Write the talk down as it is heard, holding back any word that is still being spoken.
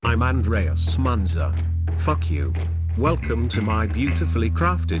I'm Andreas Fuck you. Welcome to my beautifully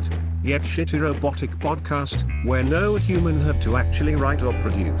crafted, yet shitty robotic podcast, where no human had to actually write or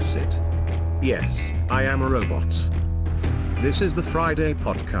produce it. Yes, I am a robot. This is the Friday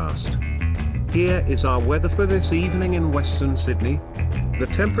podcast. Here is our weather for this evening in Western Sydney. The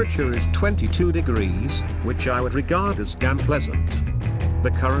temperature is 22 degrees, which I would regard as damn pleasant.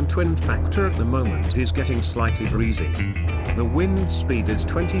 The current wind factor at the moment is getting slightly breezy. The wind speed is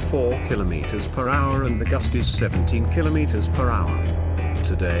 24 km per hour and the gust is 17 km per hour.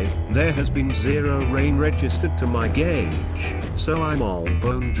 Today, there has been zero rain registered to my gauge, so I'm all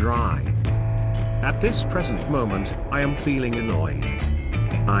bone dry. At this present moment, I am feeling annoyed.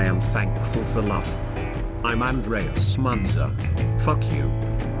 I am thankful for love. I'm Andreas Fuck you.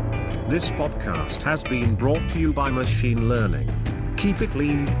 This podcast has been brought to you by machine learning. Keep it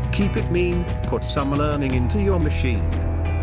lean, keep it mean, put some learning into your machine.